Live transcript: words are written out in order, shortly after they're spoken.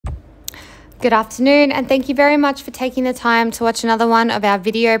Good afternoon, and thank you very much for taking the time to watch another one of our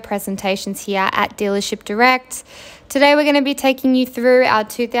video presentations here at Dealership Direct. Today we're going to be taking you through our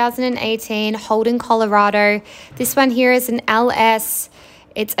 2018 Holden Colorado. This one here is an LS.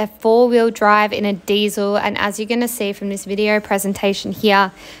 It's a four-wheel drive in a diesel, and as you're going to see from this video presentation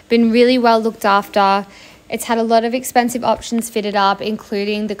here, been really well looked after. It's had a lot of expensive options fitted up,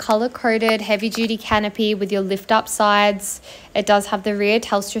 including the color-coded heavy-duty canopy with your lift-up sides. It does have the rear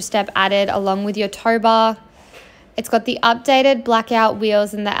Telstra step added along with your tow bar. It's got the updated blackout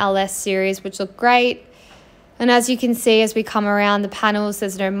wheels in the LS series, which look great. And as you can see, as we come around the panels,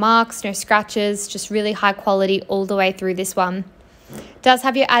 there's no marks, no scratches, just really high quality all the way through this one. It does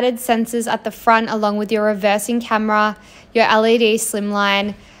have your added sensors at the front along with your reversing camera, your LED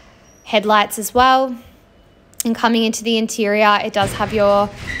slimline headlights as well. And coming into the interior, it does have your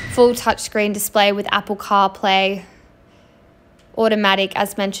full touchscreen display with Apple CarPlay, automatic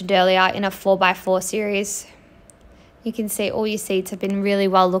as mentioned earlier in a 4x4 series. You can see all your seats have been really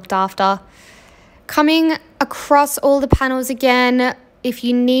well looked after. Coming across all the panels again, if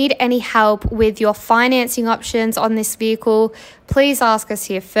you need any help with your financing options on this vehicle, please ask us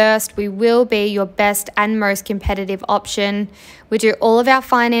here first. We will be your best and most competitive option. We do all of our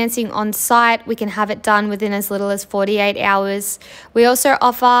financing on site. We can have it done within as little as 48 hours. We also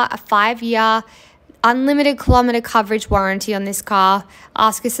offer a 5-year unlimited kilometre coverage warranty on this car.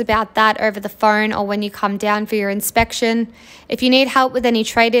 Ask us about that over the phone or when you come down for your inspection. If you need help with any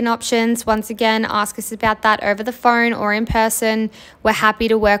trade-in options, once again, ask us about that over the phone or in person. We're happy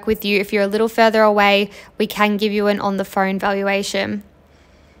to work with you. If you're a little further away, we can give you an on-the-phone valuation.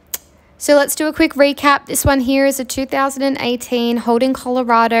 So let's do a quick recap. This one here is a 2018 Holden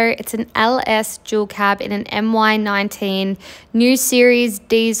Colorado. It's an LS dual cab in an MY19, new series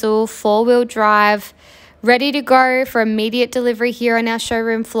diesel, four-wheel drive, ready to go for immediate delivery here on our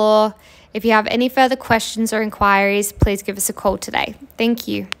showroom floor. If you have any further questions or inquiries, please give us a call today. Thank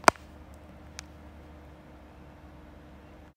you.